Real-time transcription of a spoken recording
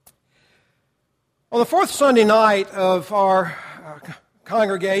the fourth Sunday night of our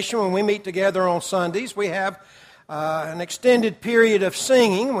congregation, when we meet together on Sundays, we have an extended period of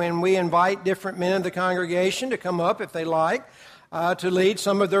singing when we invite different men of the congregation to come up, if they like, to lead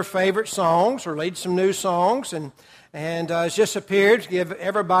some of their favorite songs or lead some new songs. And it's just appeared to give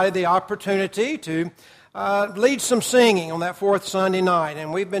everybody the opportunity to lead some singing on that fourth Sunday night.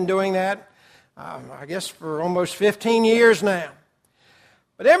 And we've been doing that, I guess, for almost 15 years now.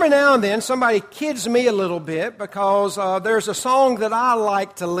 But every now and then, somebody kids me a little bit because there's a song that I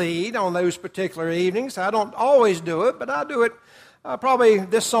like to lead on those particular evenings. I don't always do it, but I do it probably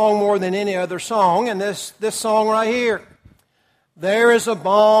this song more than any other song, and this song right here, There is a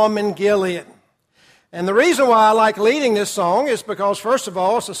Balm in Gilead. And the reason why I like leading this song is because, first of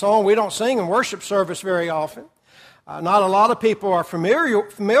all, it's a song we don't sing in worship service very often. Not a lot of people are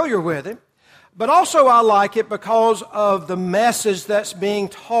familiar with it. But also I like it because of the message that's being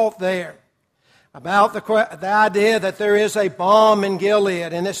taught there about the idea that there is a balm in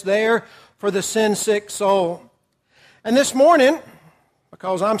Gilead, and it's there for the sin-sick soul. And this morning,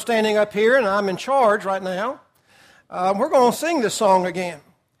 because I'm standing up here and I'm in charge right now, we're going to sing this song again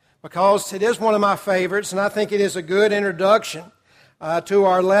because it is one of my favorites, and I think it is a good introduction to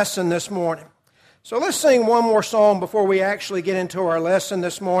our lesson this morning. So let's sing one more song before we actually get into our lesson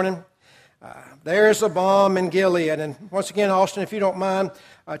this morning. There's a balm in Gilead. And once again, Austin, if you don't mind,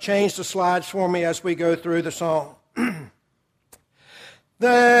 change the slides for me as we go through the song.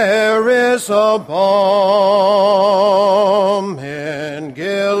 There is a balm in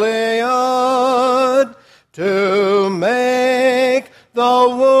Gilead to make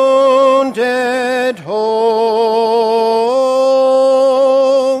the wounded whole.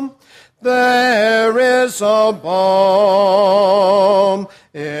 There is a balm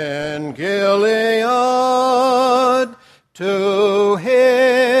in Gilead to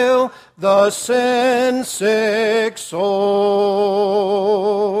heal the sin-sick soul.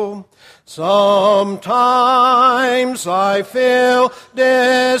 Sometimes I feel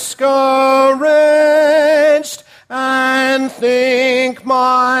discouraged and think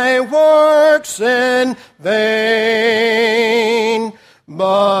my work's in vain.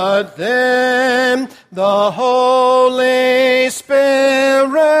 But then the Holy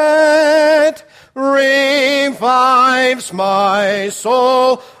Spirit revives my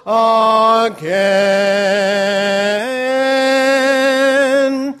soul again.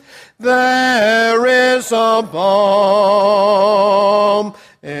 There is a balm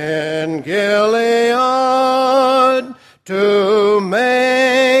in Gilead to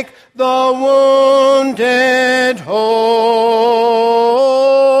make the wounded whole.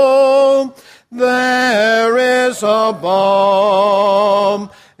 There is a balm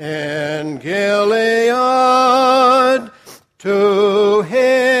in Gilead to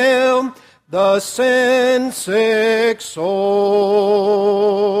heal the sin-sick soul.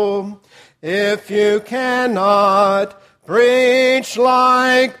 If you cannot preach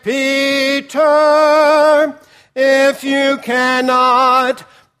like Peter, if you cannot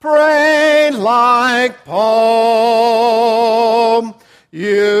pray like Paul,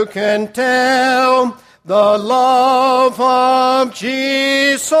 you can tell the love of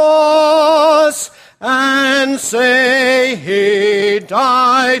Jesus and say He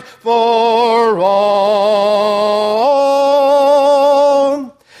died for all.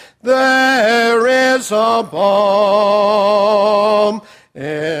 There is a balm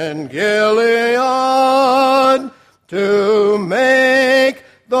in Gilead to make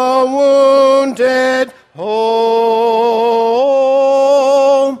the wounded whole.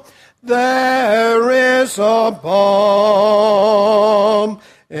 There is a balm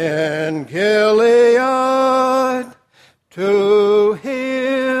in Gilead to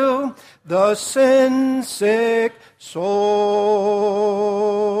heal the sin-sick soul.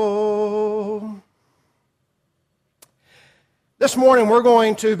 This morning we're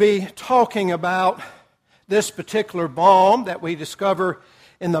going to be talking about this particular balm that we discover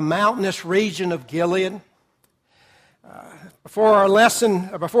in the mountainous region of Gilead. Before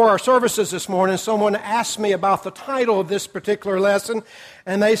our services this morning, someone asked me about the title of this particular lesson,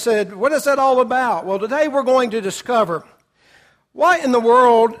 and they said, what is that all about? Well, today we're going to discover what in the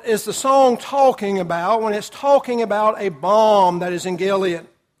world is the song talking about when it's talking about a balm that is in Gilead.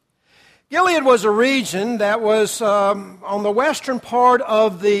 Gilead was a region that was on the western part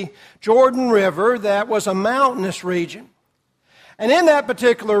of the Jordan River that was a mountainous region. And in that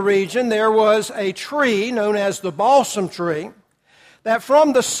particular region, there was a tree known as the balsam tree, that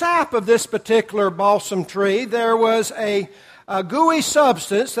from the sap of this particular balsam tree, there was a gooey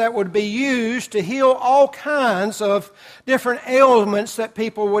substance that would be used to heal all kinds of different ailments that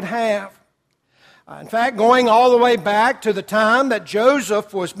people would have. In fact, going all the way back to the time that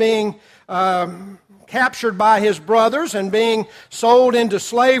Joseph was being captured by his brothers and being sold into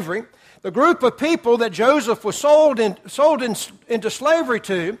slavery, the group of people that Joseph was sold into slavery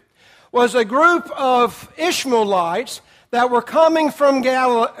to was a group of Ishmaelites that were coming from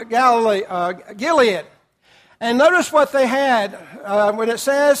Gilead. And notice what they had when it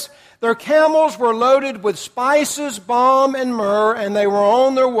says their camels were loaded with spices, balm, and myrrh, and they were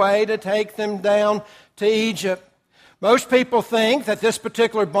on their way to take them down to Egypt. Most people think that this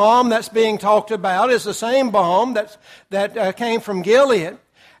particular balm that's being talked about is the same balm that came from Gilead,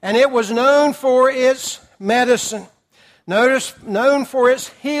 and it was known for its medicine, known for its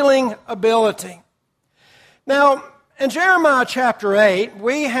healing ability. Now, in Jeremiah chapter 8,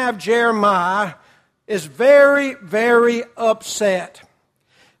 we have Jeremiah is very, very upset.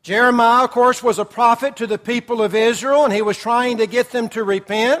 Jeremiah, of course, was a prophet to the people of Israel, and he was trying to get them to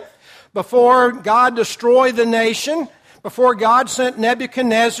repent before God destroyed the nation, before God sent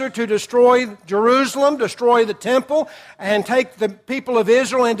Nebuchadnezzar to destroy Jerusalem, destroy the temple, and take the people of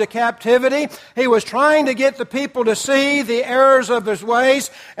Israel into captivity. He was trying to get the people to see the errors of his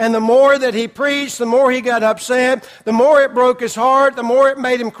ways, and the more that he preached, the more he got upset, the more it broke his heart, the more it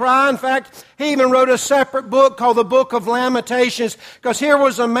made him cry. In fact, he even wrote a separate book called the Book of Lamentations, because here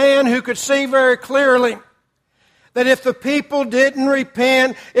was a man who could see very clearly that if the people didn't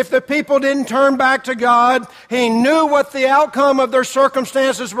repent, if the people didn't turn back to God, he knew what the outcome of their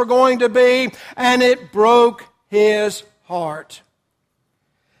circumstances were going to be, and it broke his heart.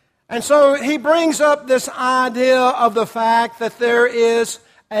 And so he brings up this idea of the fact that there is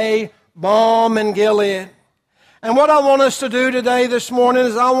a balm in Gilead. And what I want us to do today, this morning,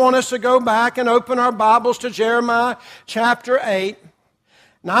 is I want us to go back and open our Bibles to Jeremiah chapter 8.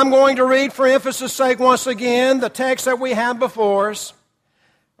 Now, I'm going to read, for emphasis' sake, once again, the text that we have before us.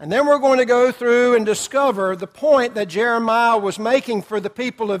 And then we're going to go through and discover the point that Jeremiah was making for the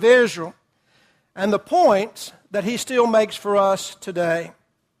people of Israel and the points that he still makes for us today.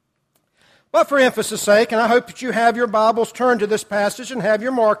 But for emphasis' sake, and I hope that you have your Bibles turned to this passage and have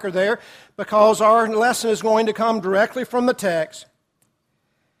your marker there, because our lesson is going to come directly from the text.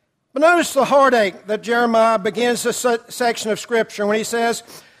 But notice the heartache that Jeremiah begins this section of Scripture when he says,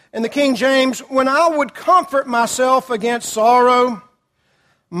 in the King James, when I would comfort myself against sorrow,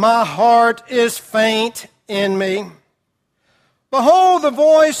 my heart is faint in me. Behold the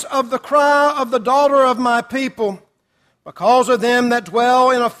voice of the cry of the daughter of my people, because of them that dwell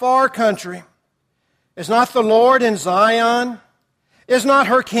in a far country. Is not the Lord in Zion? Is not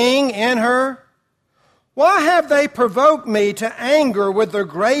her King in her? Why have they provoked me to anger with their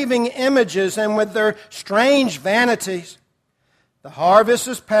graving images and with their strange vanities? The harvest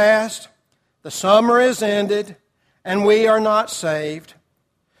is past, the summer is ended, and we are not saved.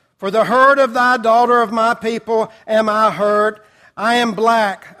 For the hurt of thy daughter of my people am I hurt. I am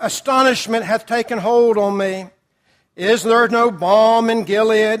black. Astonishment hath taken hold on me. Is there no balm in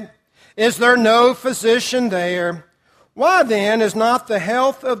Gilead? Is there no physician there? Why then is not the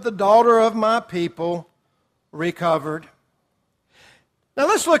health of the daughter of my people recovered? Now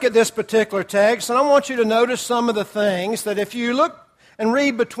let's look at this particular text, and I want you to notice some of the things that if you look and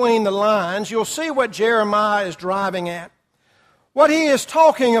read between the lines, you'll see what Jeremiah is driving at. What he is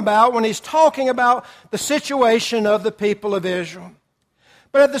talking about when he's talking about the situation of the people of Israel.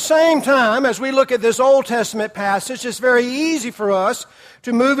 But at the same time, as we look at this Old Testament passage, it's very easy for us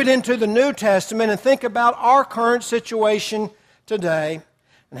to move it into the New Testament and think about our current situation today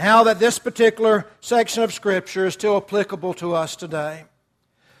and how that this particular section of Scripture is still applicable to us today.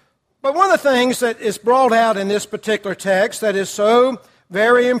 But one of the things that is brought out in this particular text that is so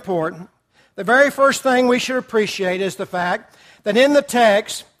very important, the very first thing we should appreciate is the fact that in the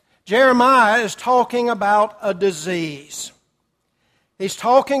text, Jeremiah is talking about a disease. He's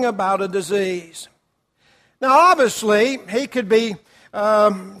talking about a disease. Now, obviously, he could be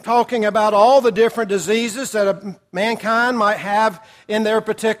talking about all the different diseases that mankind might have in their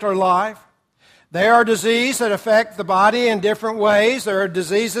particular life. There are diseases that affect the body in different ways. There are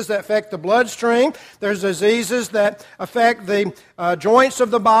diseases that affect the bloodstream. There's diseases that affect the joints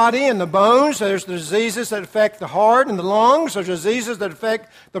of the body and the bones. There's diseases that affect the heart and the lungs. There's diseases that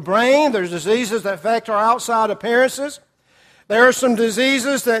affect the brain. There's diseases that affect our outside appearances. There are some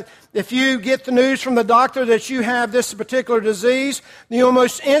diseases that if you get the news from the doctor that you have this particular disease, you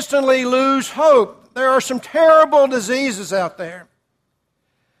almost instantly lose hope. There are some terrible diseases out there.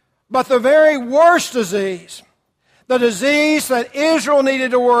 But the very worst disease, the disease that Israel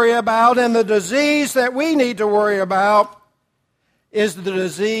needed to worry about and the disease that we need to worry about, is the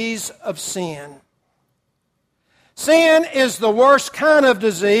disease of sin. Sin is the worst kind of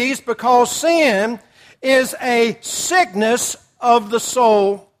disease because sin is a sickness of the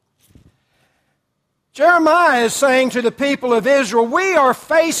soul. Jeremiah is saying to the people of Israel, we are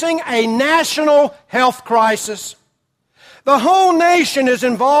facing a national health crisis. The whole nation is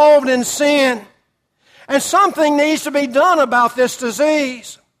involved in sin, and something needs to be done about this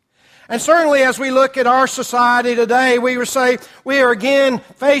disease. And certainly as we look at our society today, we would say we are again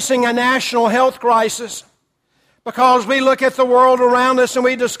facing a national health crisis because we look at the world around us and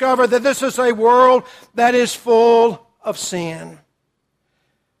we discover that this is a world that is full of sin.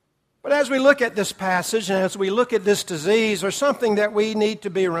 But as we look at this passage and as we look at this disease, there's something that we need to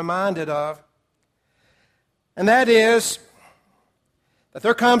be reminded of. And that is that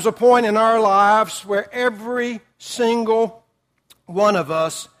there comes a point in our lives where every single one of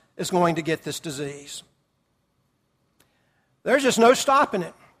us is going to get this disease. There's just no stopping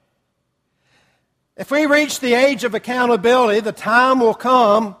it. If we reach the age of accountability, the time will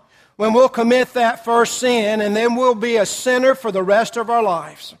come when we'll commit that first sin, and then we'll be a sinner for the rest of our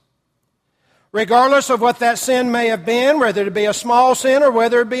lives. Regardless of what that sin may have been, whether it be a small sin or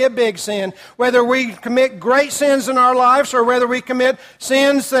whether it be a big sin, whether we commit great sins in our lives or whether we commit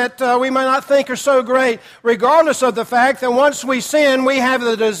sins that we might not think are so great, regardless of the fact that once we sin, we have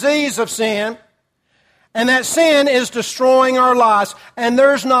the disease of sin, and that sin is destroying our lives. And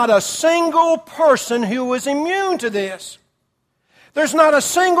there's not a single person who is immune to this. There's not a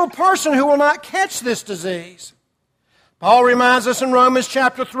single person who will not catch this disease. Paul reminds us in Romans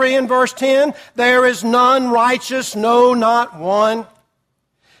chapter 3 and verse 10, there is none righteous, no, not one.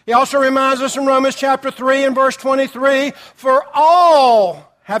 He also reminds us in Romans chapter 3 and verse 23, for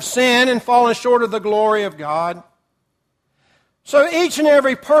all have sinned and fallen short of the glory of God. So each and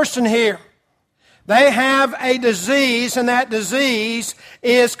every person here, they have a disease, and that disease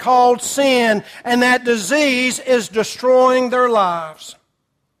is called sin, and that disease is destroying their lives.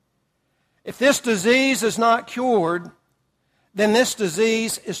 If this disease is not cured, then this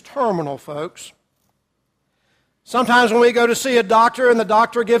disease is terminal, folks. Sometimes when we go to see a doctor and the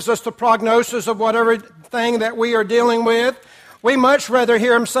doctor gives us the prognosis of whatever thing that we are dealing with, we much rather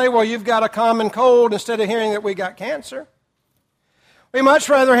hear him say, well, you've got a common cold, instead of hearing that we got cancer. We much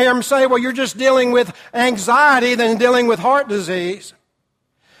rather hear him say, well, you're just dealing with anxiety than dealing with heart disease.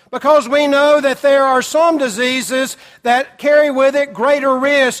 Because we know that there are some diseases that carry with it greater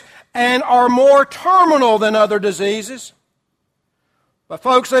risk and are more terminal than other diseases. But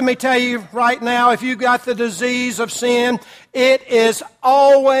folks, let me tell you right now, if you've got the disease of sin, it is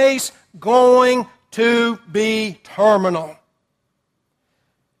always going to be terminal.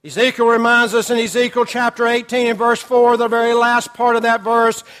 Ezekiel reminds us in Ezekiel chapter 18 and verse 4, the very last part of that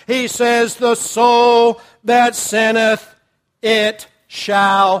verse, he says, the soul that sinneth, it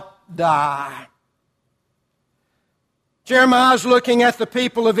shall die. Jeremiah's looking at the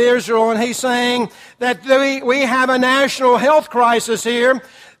people of Israel, and he's saying that we have a national health crisis here.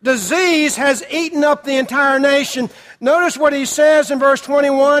 Disease has eaten up the entire nation. Notice what he says in verse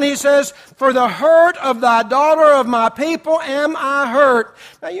 21. He says, for the hurt of thy daughter of my people am I hurt.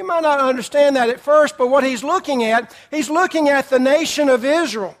 Now you might not understand that at first, but what he's looking at the nation of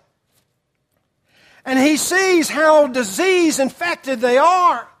Israel. And he sees how disease infected they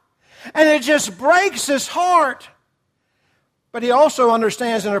are. And it just breaks his heart. But he also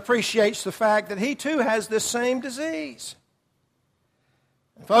understands and appreciates the fact that he too has this same disease.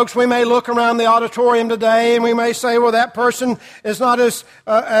 Folks, we may look around the auditorium today and we may say, well, that person is not as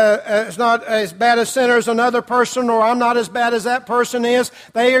bad a sinner as another person, or I'm not as bad as that person is.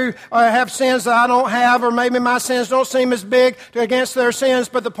 They have sins that I don't have, or maybe my sins don't seem as big against their sins.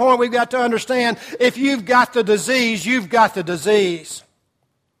 But the point we've got to understand, if you've got the disease, you've got the disease.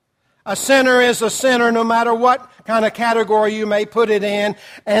 A sinner is a sinner no matter what kind of category you may put it in.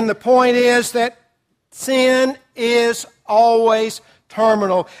 And the point is that sin is always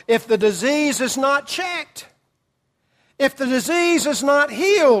terminal. If the disease is not checked, if the disease is not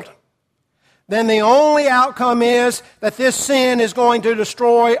healed, then the only outcome is that this sin is going to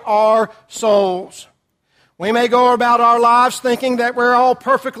destroy our souls. We may go about our lives thinking that we're all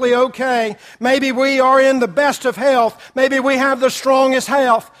perfectly okay. Maybe we are in the best of health. Maybe we have the strongest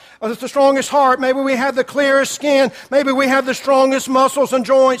health, the strongest heart. Maybe we have the clearest skin. Maybe we have the strongest muscles and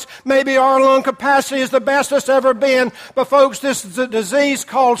joints. Maybe our lung capacity is the best it's ever been. But folks, this disease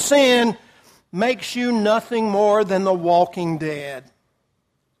called sin makes you nothing more than the walking dead.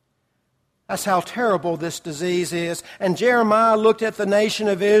 That's how terrible this disease is. And Jeremiah looked at the nation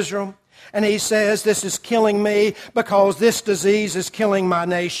of Israel, and he says, this is killing me because this disease is killing my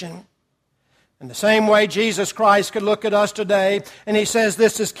nation. In the same way, Jesus Christ could look at us today, and he says,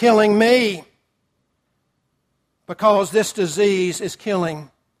 this is killing me because this disease is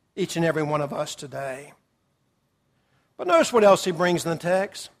killing each and every one of us today. But notice what else he brings in the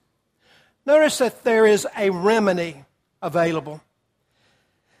text. Notice that there is a remedy available.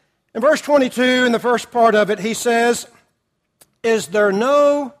 In verse 22, in the first part of it, he says, "Is there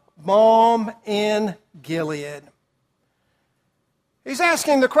no balm in Gilead?" He's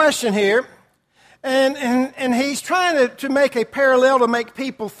asking the question here, and he's trying to make a parallel to make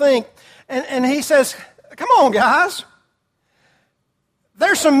people think. And he says, come on, guys.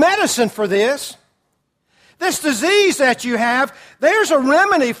 There's some medicine for this. This disease that you have, there's a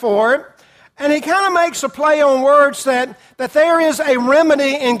remedy for it. And he kind of makes a play on words that there is a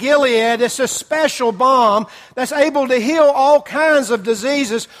remedy in Gilead. It's a special balm that's able to heal all kinds of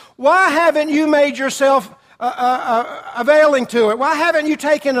diseases. Why haven't you made yourself availing to it? Why haven't you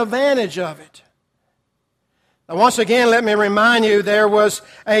taken advantage of it? Now, once again, let me remind you, there was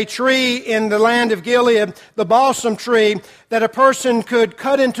a tree in the land of Gilead, the balsam tree, that a person could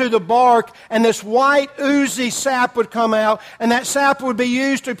cut into the bark, and this white, oozy sap would come out, and that sap would be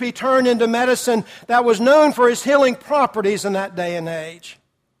used to be turned into medicine that was known for its healing properties in that day and age.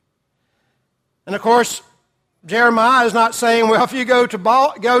 And of course, Jeremiah is not saying, well, if you go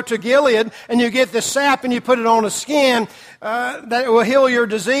to Gilead and you get the sap and you put it on the skin, that it will heal your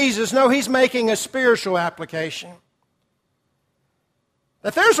diseases. No, he's making a spiritual application.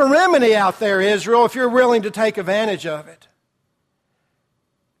 That there's a remedy out there, Israel, if you're willing to take advantage of it.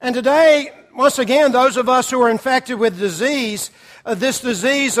 And today, once again, those of us who are infected with disease, this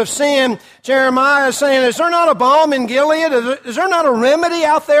disease of sin, Jeremiah is saying, is there not a balm in Gilead? Is there not a remedy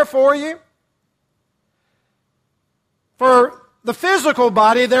out there for you? For the physical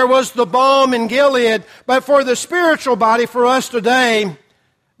body, there was the balm in Gilead, but for the spiritual body, for us today,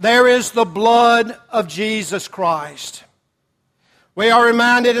 there is the blood of Jesus Christ. We are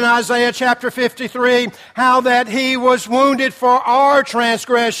reminded in Isaiah chapter 53 how that He was wounded for our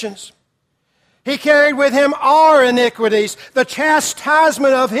transgressions. He carried with Him our iniquities. The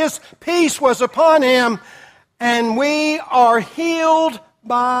chastisement of His peace was upon Him, and we are healed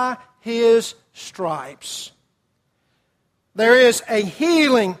by His stripes. There is a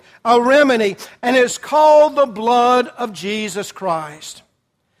healing, a remedy, and it's called the blood of Jesus Christ.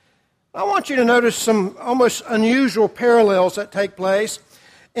 I want you to notice some almost unusual parallels that take place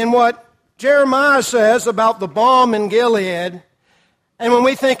in what Jeremiah says about the balm in Gilead and when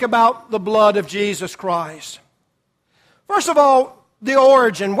we think about the blood of Jesus Christ. First of all, the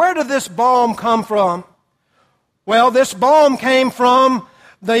origin. Where did this balm come from? Well, this balm came from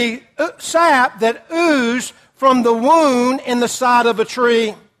the sap that oozed from the wound in the side of a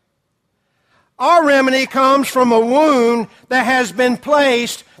tree. Our remedy comes from a wound that has been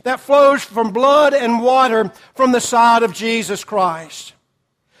placed, that flows from blood and water from the side of Jesus Christ.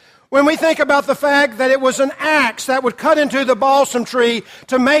 When we think about the fact that it was an axe that would cut into the balsam tree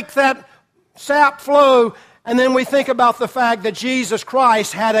to make that sap flow, and then we think about the fact that Jesus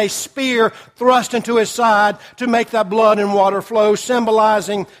Christ had a spear thrust into His side to make that blood and water flow,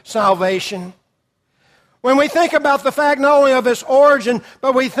 symbolizing salvation. When we think about the fact not only of its origin,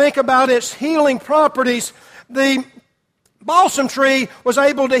 but we think about its healing properties, the balsam tree was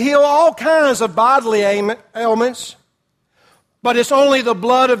able to heal all kinds of bodily ailments, but it's only the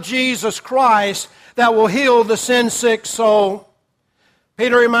blood of Jesus Christ that will heal the sin-sick soul.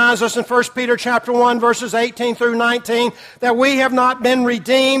 Peter reminds us in 1 Peter chapter 1, verses 18 through 19, that we have not been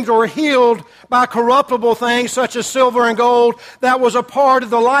redeemed or healed by corruptible things such as silver and gold that was a part of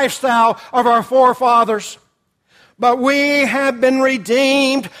the lifestyle of our forefathers. But we have been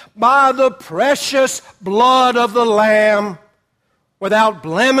redeemed by the precious blood of the Lamb, without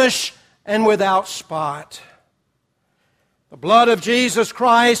blemish and without spot. The blood of Jesus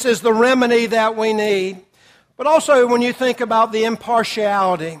Christ is the remedy that we need. But also when you think about the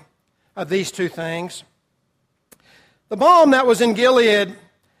impartiality of these two things, the balm that was in Gilead,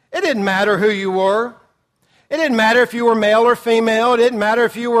 it didn't matter who you were. It didn't matter if you were male or female. It didn't matter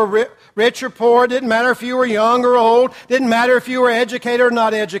if you were rich or poor. It didn't matter if you were young or old. It didn't matter if you were educated or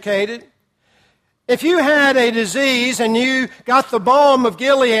not educated. If you had a disease and you got the balm of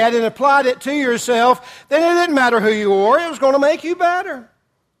Gilead and applied it to yourself, then it didn't matter who you were. It was going to make you better.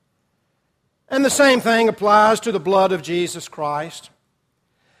 And the same thing applies to the blood of Jesus Christ.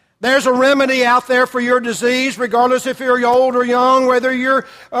 There's a remedy out there for your disease, regardless if you're old or young, whether you're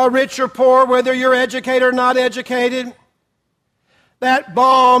rich or poor, whether you're educated or not educated. That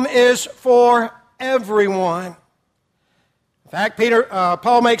balm is for everyone. In fact,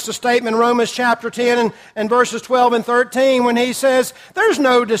 Paul makes a statement in Romans chapter 10 and verses 12 and 13 when he says, there's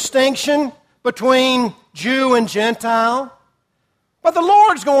no distinction between Jew and Gentile. But the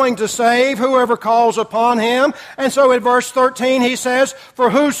Lord's going to save whoever calls upon Him. And so in verse 13 he says,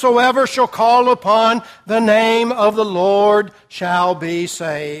 "For whosoever shall call upon the name of the Lord shall be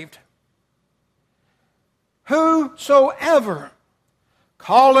saved." Whosoever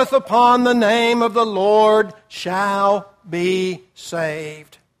calleth upon the name of the Lord shall be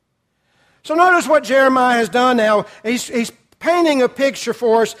saved. So notice what Jeremiah has done now. He's painting a picture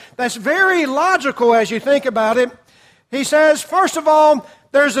for us that's very logical as you think about it. He says, first of all,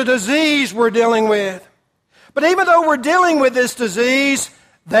 there's a disease we're dealing with. But even though we're dealing with this disease,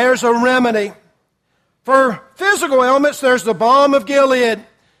 there's a remedy. For physical ailments, there's the balm of Gilead.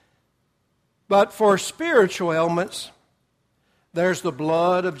 But for spiritual ailments, there's the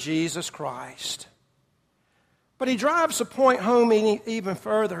blood of Jesus Christ. But he drives the point home even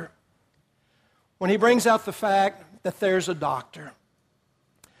further when he brings out the fact that there's a doctor.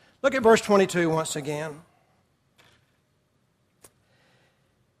 Look at verse 22 once again.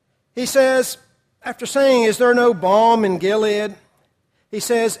 He says, after saying, "Is there no balm in Gilead?" he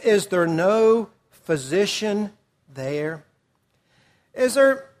says, "Is there no physician there?" Is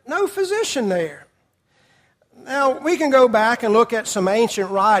there no physician there? Now, we can go back and look at some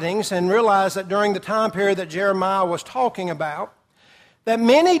ancient writings and realize that during the time period that Jeremiah was talking about, that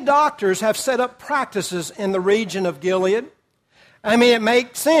many doctors have set up practices in the region of Gilead. I mean, it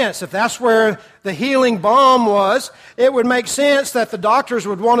makes sense. If that's where the healing balm was, it would make sense that the doctors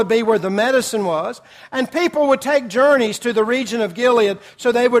would want to be where the medicine was. And people would take journeys to the region of Gilead,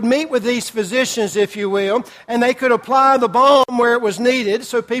 so they would meet with these physicians, if you will, and they could apply the balm where it was needed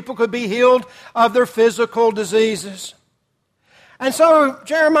so people could be healed of their physical diseases. And so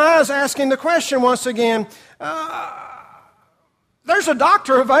Jeremiah is asking the question once again, there's a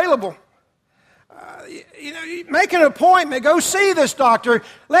doctor available. Make an appointment. Go see this doctor.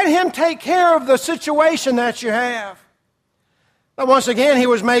 Let him take care of the situation that you have. But once again, he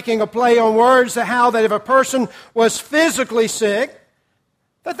was making a play on words to how that if a person was physically sick,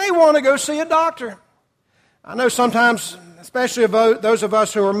 that they want to go see a doctor. I know sometimes, especially those of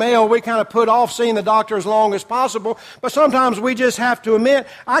us who are male, we kind of put off seeing the doctor as long as possible. But sometimes we just have to admit,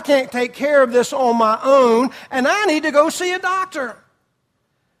 I can't take care of this on my own, and I need to go see a doctor.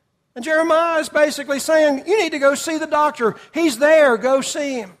 And Jeremiah is basically saying, you need to go see the doctor. He's there. Go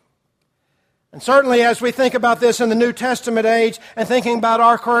see him. And certainly as we think about this in the New Testament age and thinking about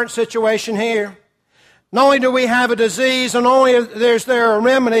our current situation here, not only do we have a disease and not only is there a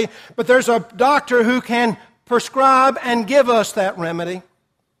remedy, but there's a doctor who can prescribe and give us that remedy.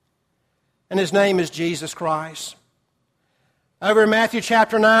 And his name is Jesus Christ. Over in Matthew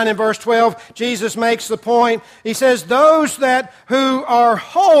chapter 9 and verse 12, Jesus makes the point. He says, those who are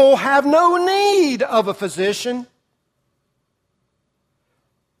whole have no need of a physician,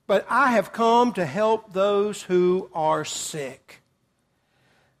 but I have come to help those who are sick.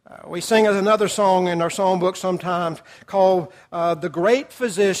 We sing another song in our songbook sometimes called The Great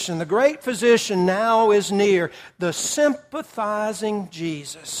Physician. The great physician now is near, the sympathizing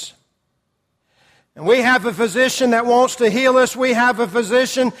Jesus. And we have a physician that wants to heal us. We have a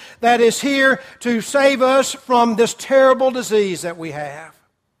physician that is here to save us from this terrible disease that we have.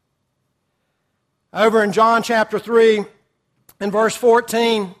 Over in John chapter 3 and verse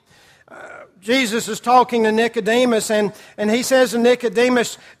 14, Jesus is talking to Nicodemus, and he says to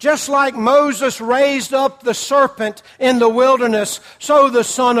Nicodemus, just like Moses raised up the serpent in the wilderness, so the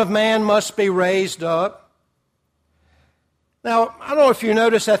Son of Man must be raised up. Now, I don't know if you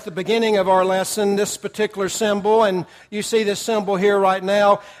notice at the beginning of our lesson this particular symbol, and you see this symbol here right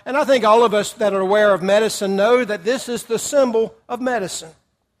now, and I think all of us that are aware of medicine know that this is the symbol of medicine.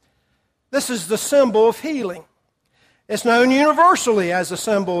 This is the symbol of healing. It's known universally as a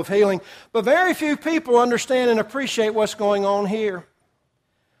symbol of healing, but very few people understand and appreciate what's going on here.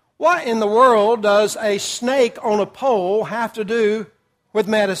 What in the world does a snake on a pole have to do with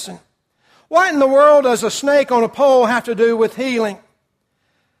medicine? What in the world does a snake on a pole have to do with healing?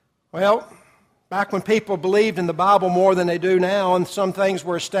 Well, back when people believed in the Bible more than they do now, and some things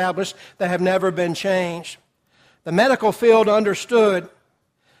were established that have never been changed, the medical field understood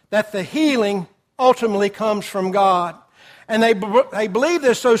that the healing ultimately comes from God. And they believed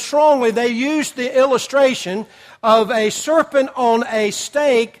this so strongly, they used the illustration of a serpent on a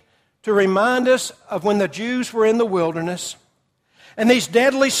stake to remind us of when the Jews were in the wilderness. And these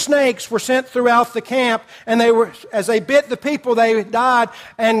deadly snakes were sent throughout the camp, and as they bit the people, they died.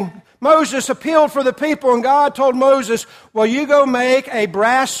 And Moses appealed for the people, and God told Moses, well, you go make a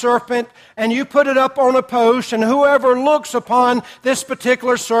brass serpent, and you put it up on a post, and whoever looks upon this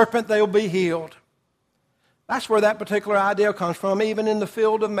particular serpent, they'll be healed. That's where that particular idea comes from, even in the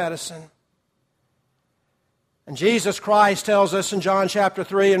field of medicine. And Jesus Christ tells us in John chapter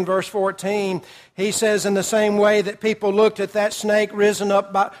 3 and verse 14, He says, in the same way that people looked at that snake raised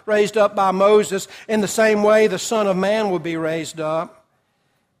up by Moses, in the same way the Son of Man will be raised up.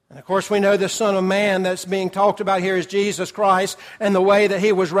 And of course we know the Son of Man that's being talked about here is Jesus Christ, and the way that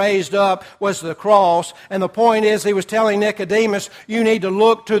He was raised up was the cross. And the point is, He was telling Nicodemus, you need to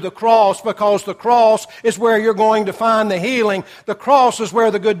look to the cross, because the cross is where you're going to find the healing. The cross is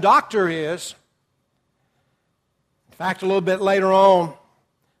where the good doctor is. In fact, a little bit later on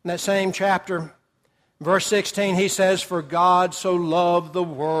in that same chapter, verse 16, He says, for God so loved the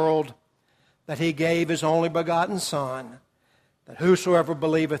world that He gave His only begotten Son, that whosoever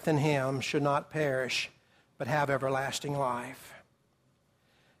believeth in Him should not perish, but have everlasting life.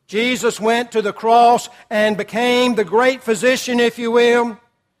 Jesus went to the cross and became the great physician, if you will.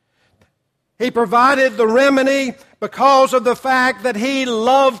 He provided the remedy because of the fact that He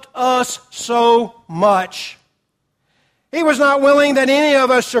loved us so much. He was not willing that any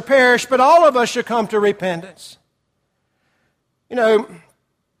of us should perish, but all of us should come to repentance. You know,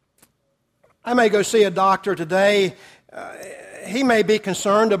 I may go see a doctor today. He may be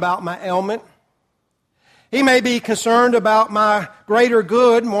concerned about my ailment. He may be concerned about my greater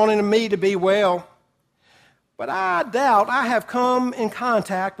good, wanting me to be well. But I doubt I have come in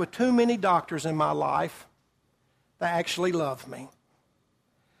contact with too many doctors in my life that actually love me.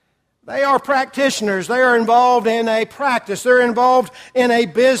 They are practitioners. They are involved in a practice. They're involved in a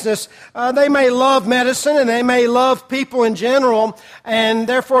business. They may love medicine and they may love people in general, and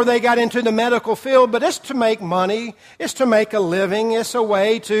therefore they got into the medical field, but it's to make money. It's to make a living. It's a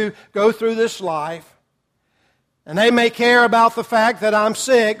way to go through this life. And they may care about the fact that I'm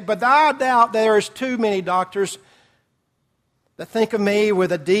sick, but I doubt there's too many doctors that think of me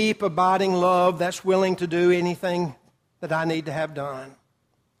with a deep, abiding love that's willing to do anything that I need to have done.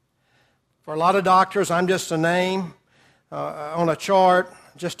 For a lot of doctors, I'm just a name on a chart,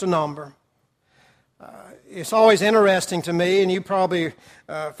 just a number. It's always interesting to me, and you probably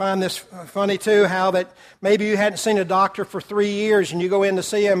find this funny too, how that maybe you hadn't seen a doctor for 3 years and you go in to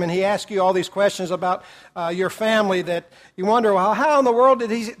see him and he asks you all these questions about your family that you wonder, well, how in the world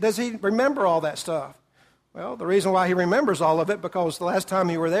does he remember all that stuff? Well, the reason why he remembers all of it, because the last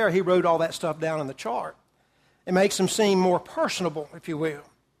time you were there, he wrote all that stuff down in the chart. It makes him seem more personable, if you will.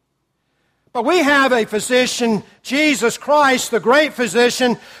 But we have a physician, Jesus Christ, the great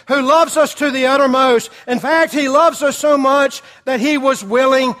physician, who loves us to the uttermost. In fact, He loves us so much that He was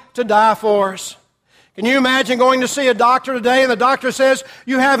willing to die for us. Can you imagine going to see a doctor today and the doctor says,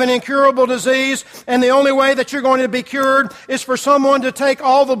 you have an incurable disease and the only way that you're going to be cured is for someone to take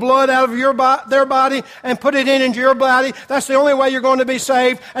all the blood out of their body and put it into your body. That's the only way you're going to be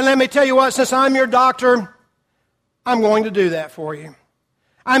saved. And let me tell you what, since I'm your doctor, I'm going to do that for you.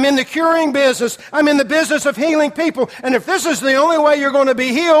 I'm in the curing business. I'm in the business of healing people. And if this is the only way you're going to be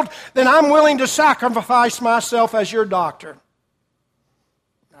healed, then I'm willing to sacrifice myself as your doctor.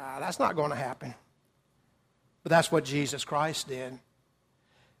 That's not going to happen. But that's what Jesus Christ did.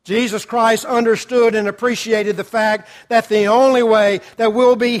 Jesus Christ understood and appreciated the fact that the only way that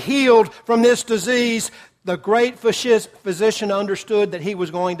we'll be healed from this disease, the great physician understood that He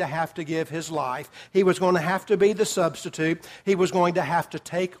was going to have to give His life. He was going to have to be the substitute. He was going to have to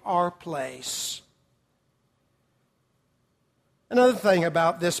take our place. Another thing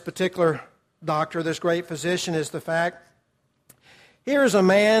about this particular doctor, this great physician, is the fact, here's a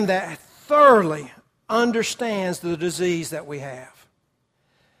man that thoroughly understands the disease that we have.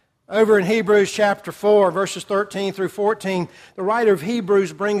 Over in Hebrews chapter 4, verses 13 through 14, the writer of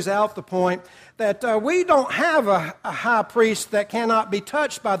Hebrews brings out the point that we don't have a high priest that cannot be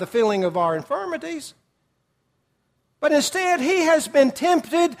touched by the feeling of our infirmities. But instead, He has been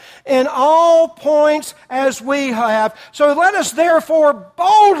tempted in all points as we have. So let us therefore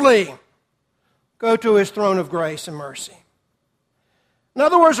boldly go to His throne of grace and mercy. In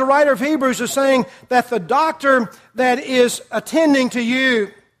other words, the writer of Hebrews is saying that the doctor that is attending to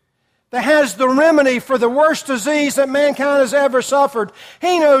you, that has the remedy for the worst disease that mankind has ever suffered,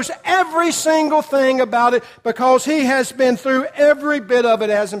 he knows every single thing about it because he has been through every bit of it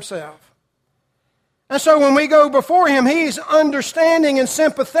as himself. And so when we go before him, he's understanding and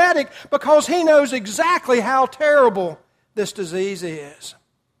sympathetic because he knows exactly how terrible this disease is.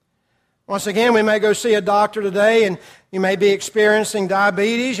 Once again, we may go see a doctor today and you may be experiencing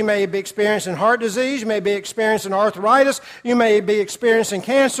diabetes, you may be experiencing heart disease, you may be experiencing arthritis, you may be experiencing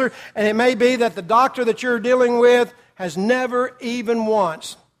cancer, and it may be that the doctor that you're dealing with has never even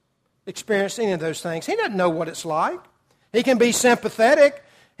once experienced any of those things. He doesn't know what it's like. He can be sympathetic,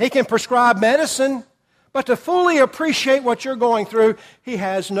 he can prescribe medicine, but to fully appreciate what you're going through, he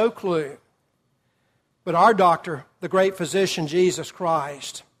has no clue. But our doctor, the great physician Jesus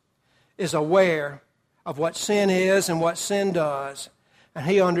Christ, is aware of what sin is and what sin does. And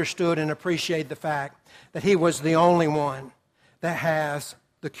he understood and appreciated the fact that he was the only one that has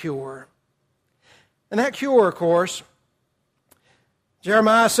the cure. And that cure, of course,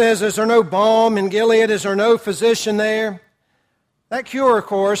 Jeremiah says, is there no balm in Gilead? Is there no physician there? That cure, of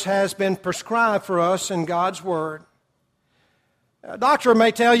course, has been prescribed for us in God's Word. A doctor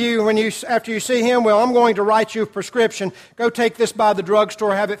may tell you after you see him, well, I'm going to write you a prescription. Go take this by the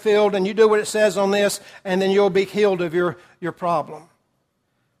drugstore, have it filled, and you do what it says on this, and then you'll be healed of your problem.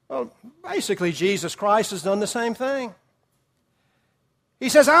 Well, basically, Jesus Christ has done the same thing. He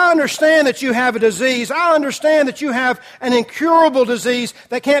says, I understand that you have a disease. I understand that you have an incurable disease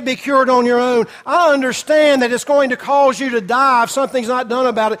that can't be cured on your own. I understand that it's going to cause you to die if something's not done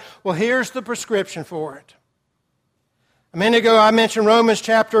about it. Well, here's the prescription for it. A minute ago, I mentioned Romans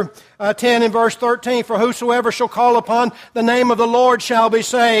chapter 10 and verse 13, for whosoever shall call upon the name of the Lord shall be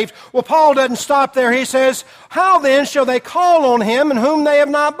saved. Well, Paul doesn't stop there. He says, how then shall they call on him in whom they have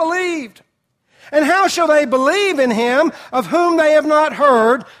not believed? And how shall they believe in him of whom they have not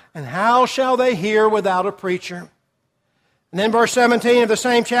heard? And how shall they hear without a preacher? And then verse 17 of the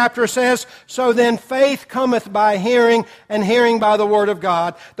same chapter says, so then faith cometh by hearing, and hearing by the word of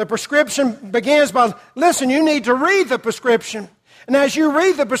God. The prescription begins by, listen, you need to read the prescription. And as you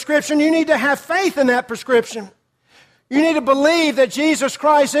read the prescription, you need to have faith in that prescription. You need to believe that Jesus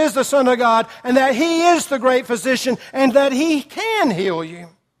Christ is the Son of God, and that He is the great physician, and that He can heal you.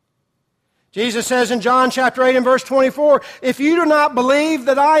 Jesus says in John chapter 8 and verse 24, if you do not believe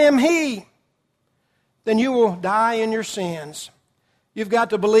that I am He, then you will die in your sins. You've got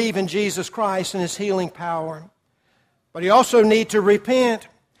to believe in Jesus Christ and His healing power. But you also need to repent.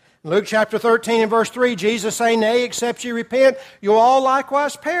 In Luke chapter 13 and verse 3, Jesus saying, nay, except you repent, you'll all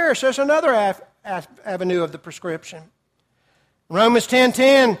likewise perish. There's another avenue of the prescription. In Romans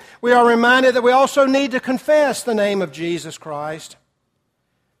 10:10, we are reminded that we also need to confess the name of Jesus Christ.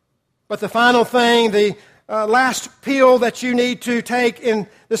 But the final thing, the last pill that you need to take in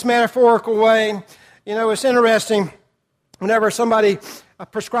this metaphorical way, you know, it's interesting. Whenever somebody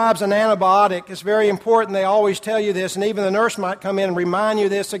prescribes an antibiotic, it's very important. They always tell you this, and even the nurse might come in and remind you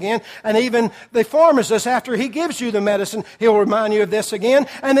this again. And even the pharmacist, after he gives you the medicine, he'll remind you of this again.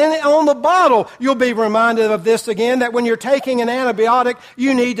 And then on the bottle, you'll be reminded of this again, that when you're taking an antibiotic,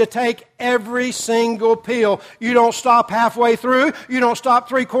 you need to take every single pill. You don't stop halfway through. You don't stop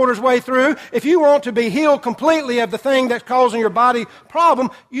 3/4 way through. If you want to be healed completely of the thing that's causing your body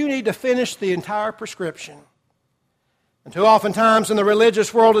problem, you need to finish the entire prescription. And too often times in the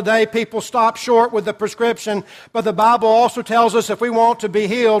religious world today, people stop short with the prescription. But the Bible also tells us if we want to be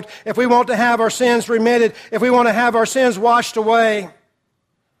healed, if we want to have our sins remitted, if we want to have our sins washed away,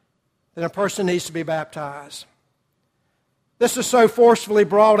 then a person needs to be baptized. This is so forcefully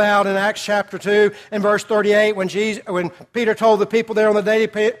brought out in Acts chapter 2 and verse 38 when Peter told the people there on the day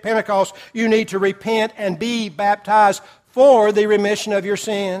of Pentecost, you need to repent and be baptized for the remission of your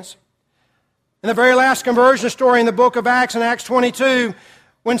sins. In the very last conversion story in the book of Acts, in Acts 22,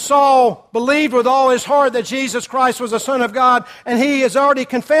 when Saul believed with all his heart that Jesus Christ was the Son of God, and he has already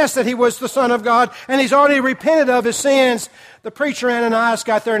confessed that he was the Son of God, and he's already repented of his sins, the preacher Ananias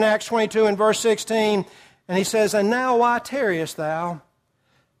got there in Acts 22 and verse 16, and he says, and now why tarriest thou?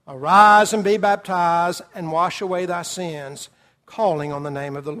 Arise and be baptized, and wash away thy sins, calling on the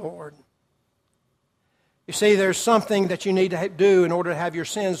name of the Lord. You see, there's something that you need to do in order to have your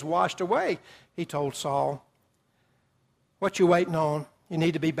sins washed away, he told Saul. What you waiting on? You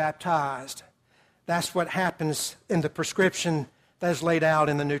need to be baptized. That's what happens in the prescription that is laid out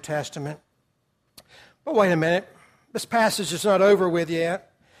in the New Testament. But wait a minute. This passage is not over with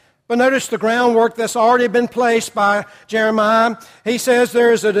yet. But notice the groundwork that's already been placed by Jeremiah. He says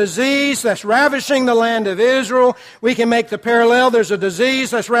there is a disease that's ravishing the land of Israel. We can make the parallel. There's a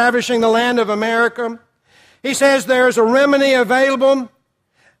disease that's ravishing the land of America. He says there's a remedy available.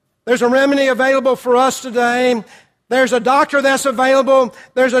 There's a remedy available for us today. There's a doctor that's available.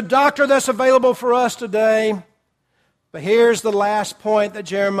 There's a doctor that's available for us today. But here's the last point that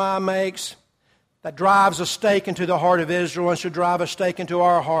Jeremiah makes that drives a stake into the heart of Israel and should drive a stake into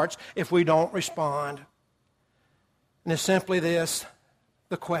our hearts if we don't respond. And it's simply this,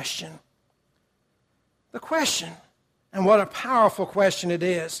 the question. The question. And what a powerful question it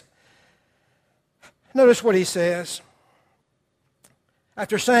is. Notice what he says.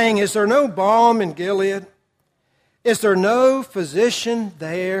 After saying, is there no balm in Gilead? Is there no physician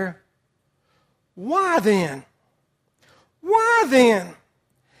there? Why then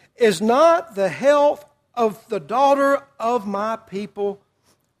is not the health of the daughter of my people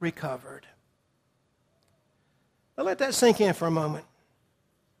recovered? Now let that sink in for a moment.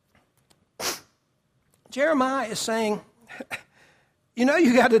 Jeremiah is saying, you know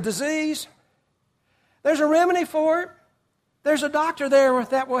you got a disease. There's a remedy for it. There's a doctor there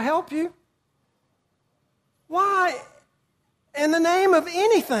that will help you. Why, in the name of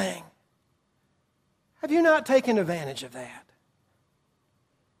anything, have you not taken advantage of that?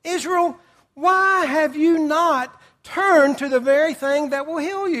 Israel, why have you not turned to the very thing that will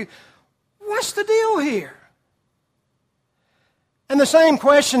heal you? What's the deal here? And the same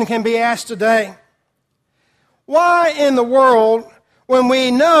question can be asked today. Why in the world, when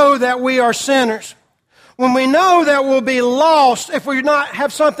we know that we are sinners, when we know that we'll be lost if we not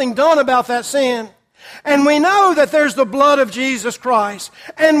have something done about that sin, and we know that there's the blood of Jesus Christ,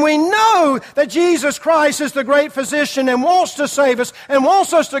 and we know that Jesus Christ is the great physician and wants to save us and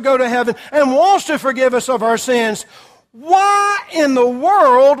wants us to go to heaven and wants to forgive us of our sins, why in the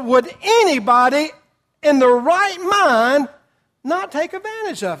world would anybody in the right mind not take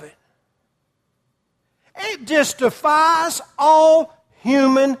advantage of it? It just defies all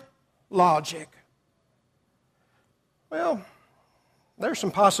human logic. Well, there's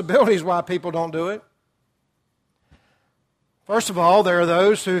some possibilities why people don't do it. First of all, there are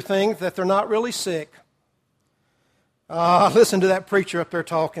those who think that they're not really sick. Listen to that preacher up there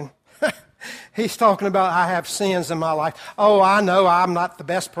talking. He's talking about, I have sins in my life. Oh, I know I'm not the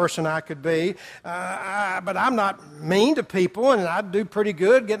best person I could be, but I'm not mean to people, and I do pretty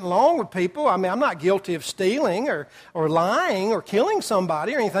good getting along with people. I mean, I'm not guilty of stealing or lying or killing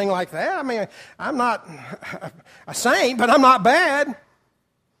somebody or anything like that. I mean, I'm not a saint, but I'm not bad.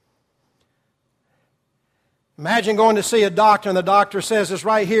 Imagine going to see a doctor, and the doctor says it's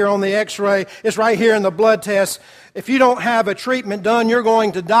right here on the x-ray, it's right here in the blood test. If you don't have a treatment done, you're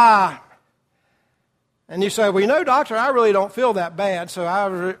going to die. And you say, well, you know, doctor, I really don't feel that bad, so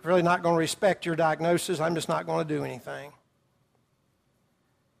I'm really not going to respect your diagnosis. I'm just not going to do anything.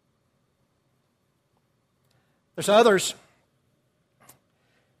 There's others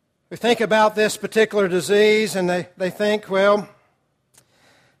who think about this particular disease, and they think, well,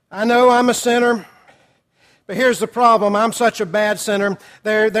 I know I'm a sinner, but here's the problem. I'm such a bad sinner.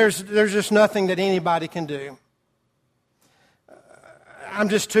 There's just nothing that anybody can do. I'm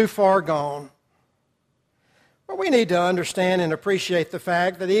just too far gone. Well, we need to understand and appreciate the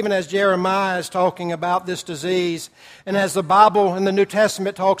fact that even as Jeremiah is talking about this disease, and as the Bible in the New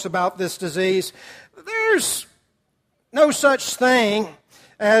Testament talks about this disease, there's no such thing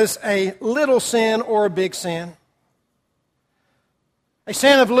as a little sin or a big sin. A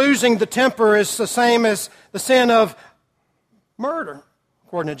sin of losing the temper is the same as the sin of murder,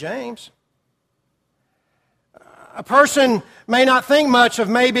 according to James. A person may not think much of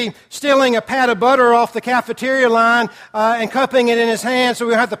maybe stealing a pat of butter off the cafeteria line and cupping it in his hand so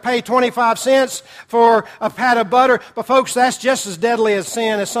we have to pay 25 cents for a pat of butter. But folks, that's just as deadly a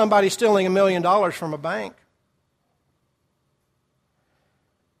sin as somebody stealing $1 million from a bank.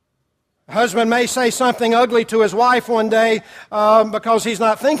 A husband may say something ugly to his wife one day because he's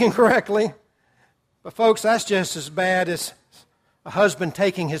not thinking correctly. But folks, that's just as bad as a husband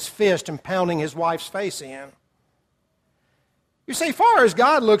taking his fist and pounding his wife's face in. You see, far as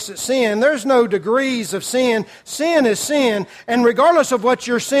God looks at sin, there's no degrees of sin. Sin is sin, and regardless of what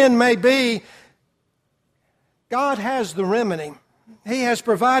your sin may be, God has the remedy. He has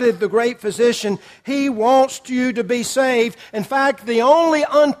provided the great physician. He wants you to be saved. In fact, the only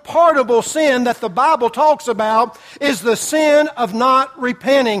unpardonable sin that the Bible talks about is the sin of not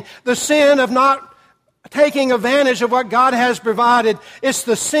repenting, the sin of not taking advantage of what God has provided. It's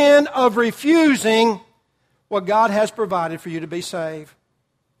the sin of refusing what God has provided for you to be saved.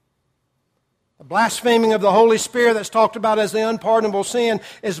 The blaspheming of the Holy Spirit that's talked about as the unpardonable sin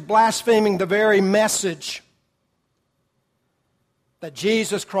is blaspheming the very message that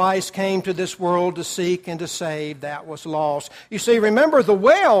Jesus Christ came to this world to seek and to save that was lost. You see, remember the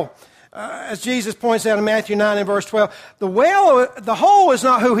well, as Jesus points out in Matthew 9 and verse 12, the well, the hole is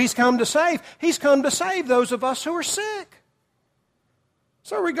not who He's come to save. He's come to save those of us who are sick.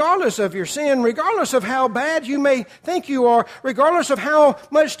 So regardless of your sin, regardless of how bad you may think you are, regardless of how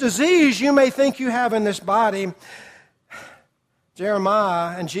much disease you may think you have in this body,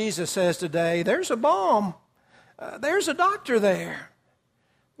 Jeremiah and Jesus says today, there's a balm. There's a doctor there.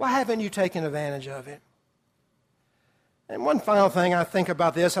 Why haven't you taken advantage of it? And one final thing I think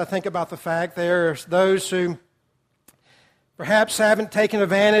about this, I think about the fact there's those who perhaps haven't taken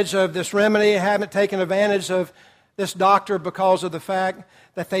advantage of this remedy, haven't taken advantage of this doctor because of the fact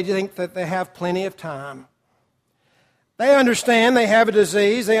that they think that they have plenty of time. They understand they have a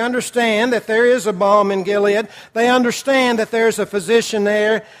disease. They understand that there is a balm in Gilead. They understand that there's a physician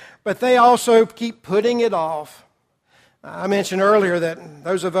there, but they also keep putting it off. I mentioned earlier that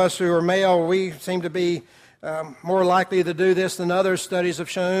those of us who are male, we seem to be more likely to do this than others, studies have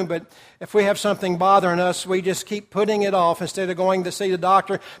shown. But if we have something bothering us, we just keep putting it off instead of going to see the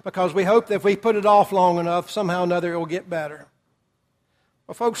doctor because we hope that if we put it off long enough, somehow or another it will get better.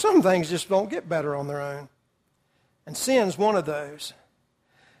 Well, folks, some things just don't get better on their own. And sin's one of those.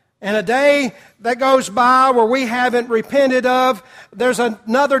 And a day that goes by where we haven't repented of, there's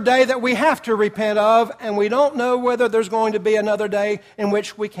another day that we have to repent of, and we don't know whether there's going to be another day in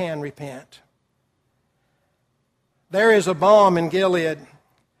which we can repent. There is a balm in Gilead.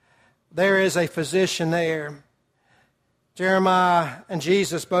 There is a physician there. Jeremiah and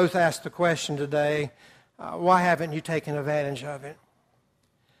Jesus both asked the question today, why haven't you taken advantage of it?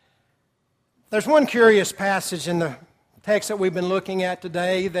 There's one curious passage in the text that we've been looking at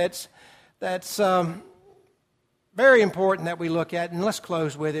today that's very important that we look at, and let's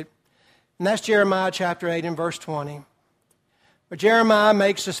close with it. And that's Jeremiah chapter 8 and verse 20. But Jeremiah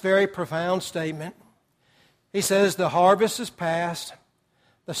makes this very profound statement. He says, the harvest is past,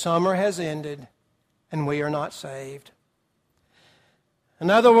 the summer has ended, and we are not saved. In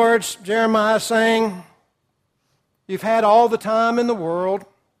other words, Jeremiah is saying, you've had all the time in the world.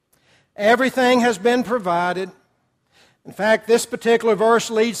 Everything has been provided. In fact, this particular verse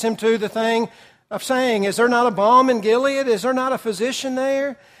leads him to the thing of saying, is there not a balm in Gilead? Is there not a physician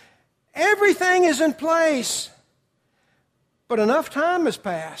there? Everything is in place. But enough time has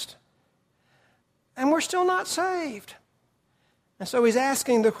passed. And we're still not saved. And so he's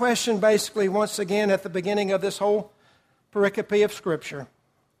asking the question basically once again at the beginning of this whole pericope of Scripture.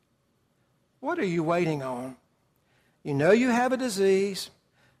 What are you waiting on? You know you have a disease.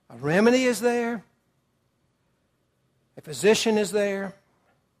 A remedy is there. A physician is there.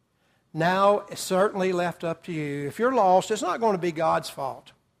 Now it's certainly left up to you. If you're lost, it's not going to be God's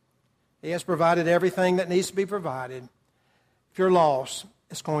fault. He has provided everything that needs to be provided. If you're lost,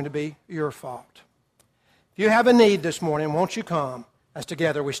 it's going to be your fault. If you have a need this morning, won't you come as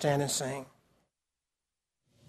together we stand and sing?